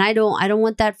I don't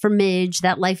want that for Midge.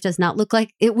 That life does not look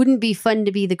like, it wouldn't be fun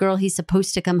to be the girl he's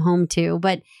supposed to come home to,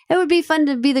 but it would be fun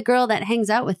to be the girl that hangs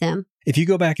out with him. If you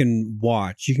go back and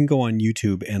watch, you can go on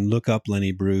YouTube and look up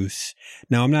Lenny Bruce.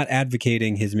 Now, I'm not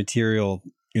advocating his material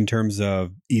in terms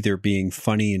of either being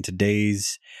funny in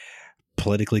today's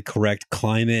politically correct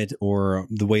climate or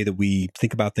the way that we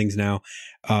think about things now.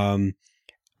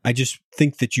 I just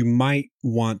think that you might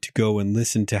want to go and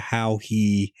listen to how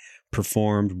he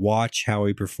performed, watch how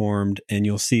he performed, and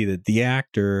you'll see that the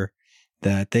actor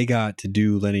that they got to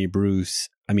do Lenny Bruce,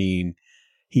 I mean,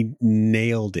 he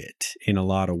nailed it in a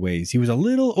lot of ways. He was a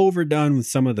little overdone with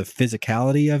some of the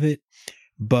physicality of it,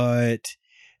 but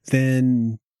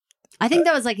then I think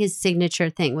that was like his signature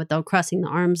thing with the crossing the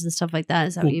arms and stuff like that.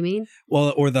 Is that what you mean?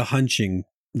 Well, or the hunching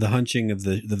of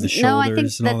the shoulders. No, I think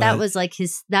and all that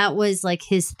was like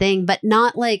his thing, but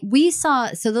not like we saw.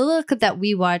 So the little clip that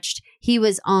we watched, he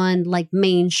was on like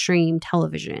mainstream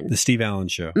television, the Steve Allen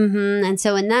Show. Mm-hmm. And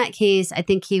so in that case, I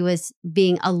think he was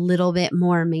being a little bit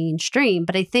more mainstream.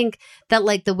 But I think that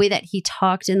like the way that he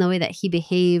talked and the way that he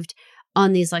behaved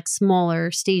on these like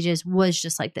smaller stages was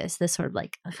just like this sort of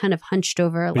like kind of hunched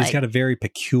over. But he's got a very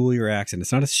peculiar accent.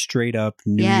 It's not a straight up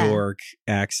New York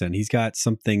accent. He's got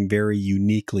something very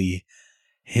uniquely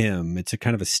him. It's a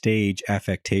kind of a stage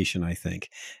affectation, I think.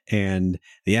 And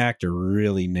the actor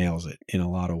really nails it in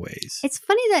a lot of ways. It's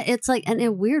funny that it's like in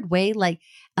a weird way, like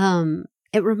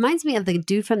it reminds me of the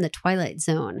dude from the Twilight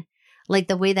Zone. Like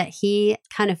the way that he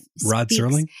kind of speaks. Rod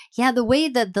Serling? Yeah, the way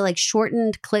that the like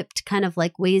shortened, clipped kind of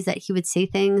like ways that he would say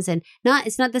things, and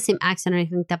it's not the same accent or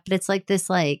anything like that, but it's like this,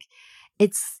 like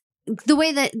it's the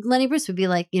way that Lenny Bruce would be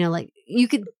like, you know, like you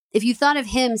could, if you thought of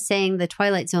him saying the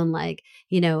Twilight Zone, like,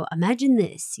 you know, imagine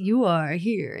this, you are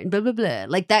here and blah, blah, blah.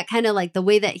 Like that kind of like the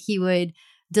way that he would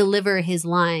deliver his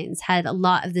lines had a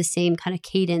lot of the same kind of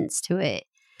cadence to it.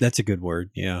 That's a good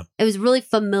word. Yeah. It was really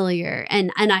familiar.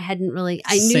 And I hadn't really,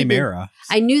 I knew same era.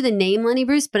 I knew the name Lenny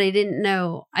Bruce, but I didn't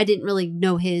really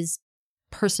know his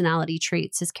personality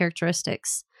traits, his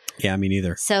characteristics. Yeah, me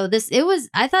neither. So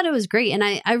I thought it was great. And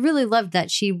I really loved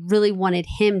that she really wanted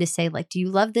him to say like, do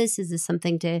you love this? Is this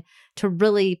something to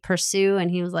really pursue? And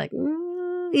he was like,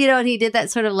 you know, and he did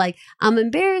that sort of like, I'm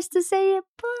embarrassed to say it,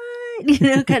 but, you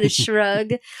know, kind of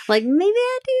shrug, like maybe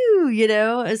I do, you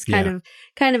know, it's kind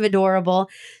of adorable.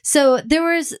 So there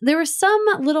were some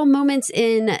little moments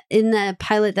in the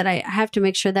pilot that I have to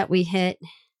make sure that we hit.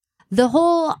 The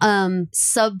whole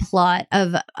subplot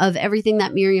of everything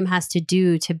that Miriam has to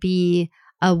do to be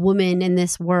a woman in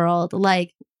this world,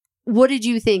 like, what did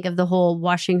you think of the whole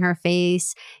washing her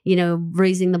face, you know,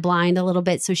 raising the blind a little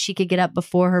bit so she could get up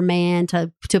before her man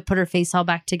to put her face all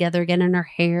back together again and her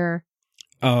hair?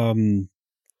 I'm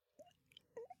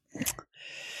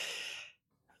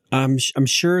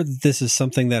sure this is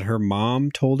something that her mom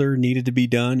told her needed to be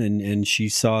done, and she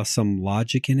saw some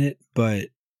logic in it. But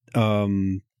I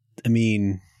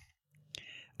mean,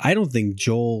 I don't think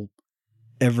Joel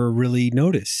ever really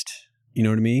noticed. You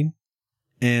know what I mean?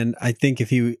 And I think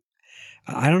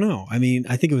I don't know. I mean,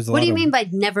 I think it was What do you mean by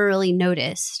never really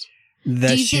noticed?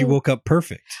 That she woke up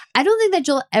perfect. I don't think that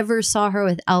Joel ever saw her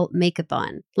without makeup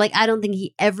on. Like, I don't think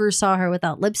he ever saw her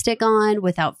without lipstick on,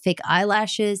 without fake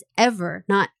eyelashes, ever.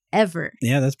 Not ever.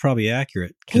 Yeah, that's probably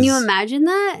accurate. Can you imagine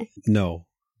that? No,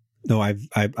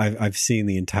 I've seen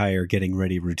the entire getting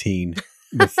ready routine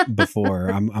before.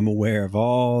 I'm aware of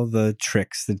all the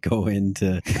tricks that go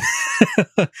into.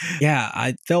 Yeah,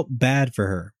 I felt bad for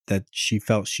her that she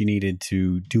felt she needed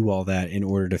to do all that in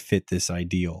order to fit this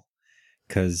ideal,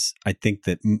 because I think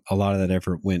that a lot of that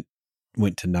effort went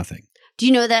to nothing. Do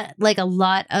you know that like a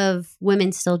lot of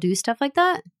women still do stuff like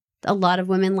that? A lot of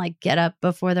women like get up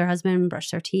before their husband, brush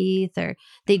their teeth, or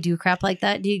they do crap like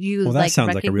that. Do you? Well, that like,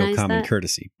 sounds like a real recognize common that?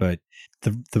 courtesy, but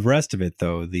the rest of it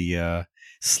though, the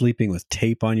sleeping with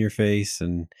tape on your face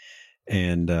and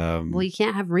Well, you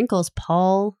can't have wrinkles,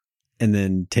 Paul. And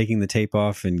then taking the tape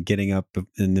off and getting up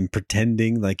and then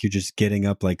pretending like you're just getting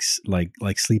up like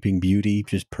Sleeping Beauty,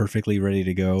 just perfectly ready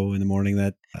to go in the morning.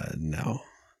 That no,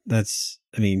 that's,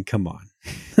 I mean, come on.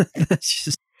 That's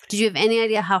just. Did you have any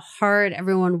idea how hard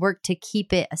everyone worked to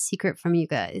keep it a secret from you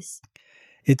guys?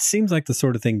 It seems like the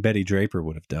sort of thing Betty Draper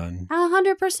would have done.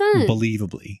 100%.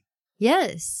 Believably.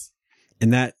 Yes.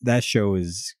 And that show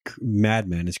is, Mad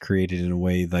Men is created in a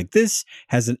way like this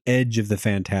has an edge of the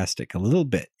fantastic, a little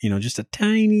bit, you know, just a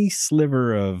tiny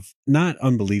sliver of not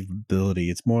unbelievability.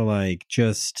 It's more like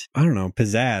just, I don't know,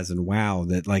 pizzazz and wow,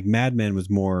 that like Mad Men was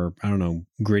more, I don't know,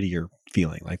 grittier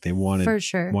feeling, like they wanted, For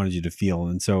sure. wanted you to feel.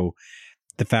 And so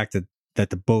the fact that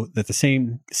the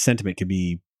same sentiment could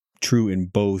be true in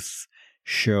both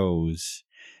shows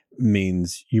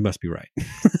means you must be right.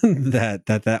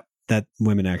 that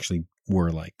women actually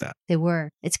were like that. They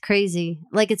were. It's crazy.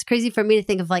 Like, it's crazy for me to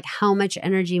think of like how much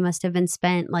energy must have been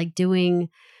spent like doing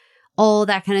all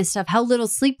that kind of stuff. How little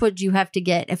sleep would you have to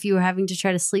get if you were having to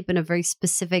try to sleep in a very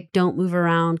specific don't move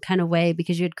around kind of way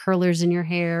because you had curlers in your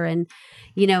hair and,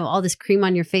 you know, all this cream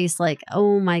on your face. Like,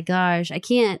 oh my gosh, I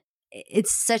can't.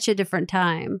 It's such a different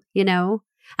time, you know?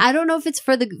 I don't know if it's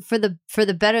for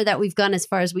the better that we've gone as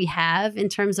far as we have in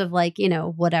terms of like, you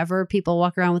know, whatever, people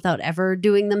walk around without ever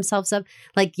doing themselves up.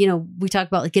 Like, you know, we talk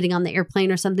about like getting on the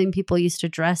airplane or something. People used to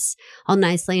dress all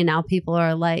nicely and now people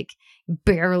are like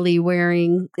barely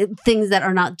wearing things that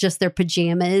are not just their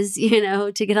pajamas, you know,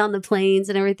 to get on the planes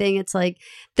and everything. It's like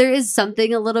there is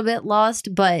something a little bit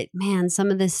lost, but man,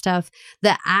 some of this stuff,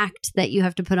 the act that you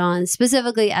have to put on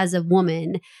specifically as a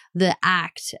woman, the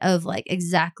act of like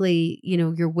exactly, you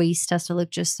know, your waist has to look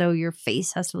just so, your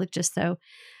face has to look just so.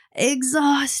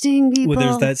 Exhausting, people. Well,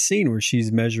 there's that scene where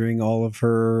she's measuring all of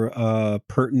her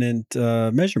pertinent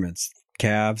measurements.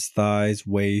 Calves, thighs,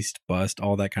 waist, bust,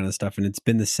 all that kind of stuff. And it's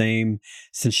been the same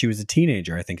since she was a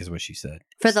teenager, I think is what she said.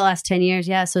 For the last 10 years,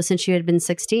 yeah. So since she had been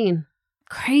 16.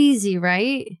 Crazy,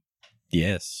 right?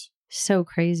 Yes. So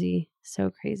crazy.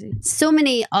 So crazy. So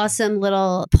many awesome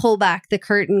little pull back the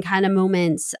curtain kind of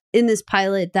moments in this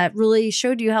pilot that really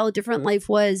showed you how different life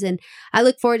was. And I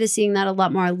look forward to seeing that a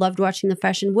lot more. I loved watching the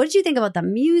fashion. What did you think about the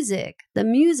music? The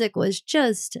music was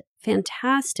just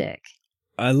fantastic.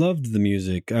 I loved the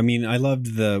music. I mean, I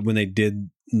loved when they did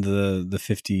the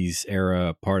 50s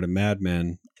era part of Mad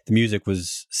Men. The music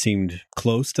seemed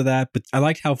close to that, but I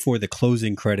liked how for the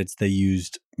closing credits they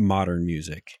used modern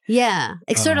music. Yeah,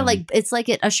 it's sort of like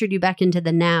it ushered you back into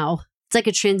the now. It's like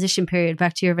a transition period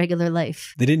back to your regular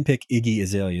life. They didn't pick Iggy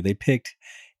Azalea. They picked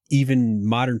even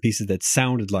modern pieces that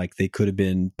sounded like they could have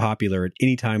been popular at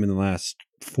any time in the last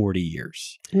 40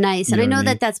 years. Nice. And I know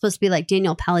that that's supposed to be like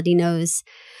Daniel Palladino's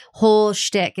whole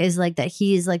shtick is like that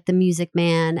he's like the music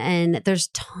man. And there's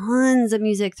tons of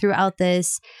music throughout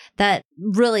this that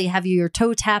really have your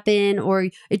toe tap in, or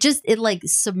it like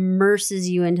submerses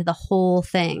you into the whole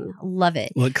thing. Love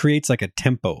it. Well, it creates like a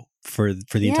tempo for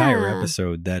the entire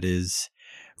episode that is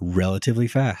relatively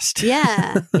fast.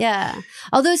 Yeah.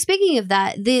 Although speaking of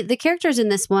that, the characters in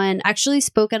this one actually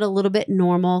spoke at a little bit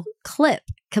normal clip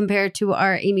compared to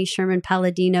our Amy Sherman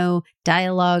Palladino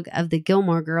dialogue of the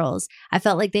Gilmore Girls. I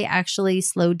felt like they actually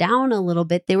slowed down a little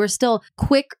bit. They were still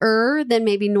quicker than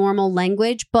maybe normal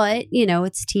language, but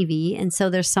it's TV. And so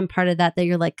there's some part of that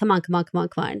you're like, come on,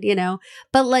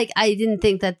 but like, I didn't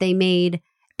think that they made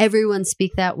everyone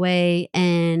speak that way.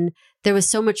 And there was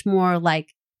so much more like,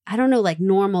 I don't know, like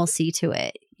normalcy to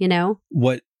it,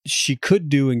 What she could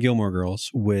do in Gilmore Girls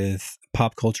with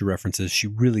pop culture references, she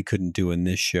really couldn't do in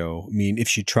this show. I mean, if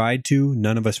she tried to,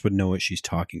 none of us would know what she's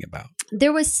talking about.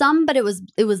 There was some, but it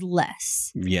was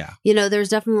less. Yeah. There's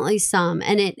definitely some.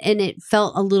 And it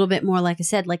felt a little bit more, like I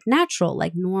said, like natural,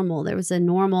 like normal. There was a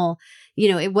normal,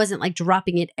 it wasn't like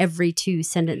dropping it every 2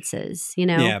 sentences,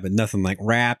 Yeah, but nothing like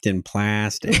wrapped in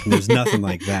plastic. There's nothing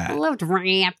like that. I loved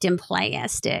wrapped in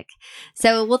plastic.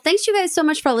 So, well, thanks you guys so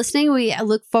much for listening. We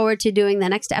look forward to doing the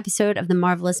next episode of The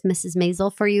Marvelous Mrs.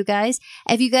 Maisel for you guys.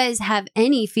 If you guys have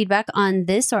any feedback on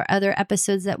this or other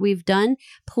episodes that we've done,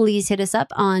 please hit us up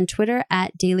on Twitter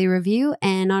at Daily Review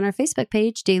and on our Facebook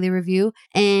page, Daily Review.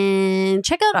 And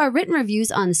check out our written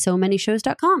reviews on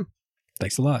SoManyShows.com.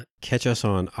 Thanks a lot. Catch us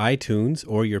on iTunes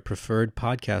or your preferred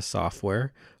podcast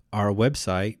software. Our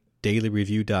website,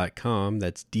 dailyreview.com.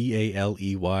 That's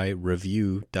DALEY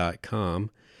review.com.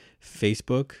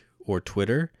 Facebook or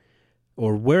Twitter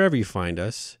or wherever you find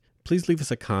us. Please leave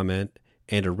us a comment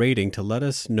and a rating to let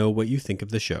us know what you think of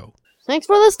the show. Thanks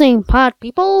for listening, pod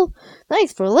people.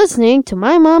 Thanks for listening to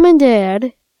my mom and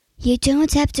dad. You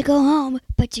don't have to go home,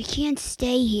 but you can't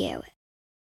stay here.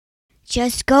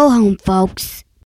 Just go home, folks.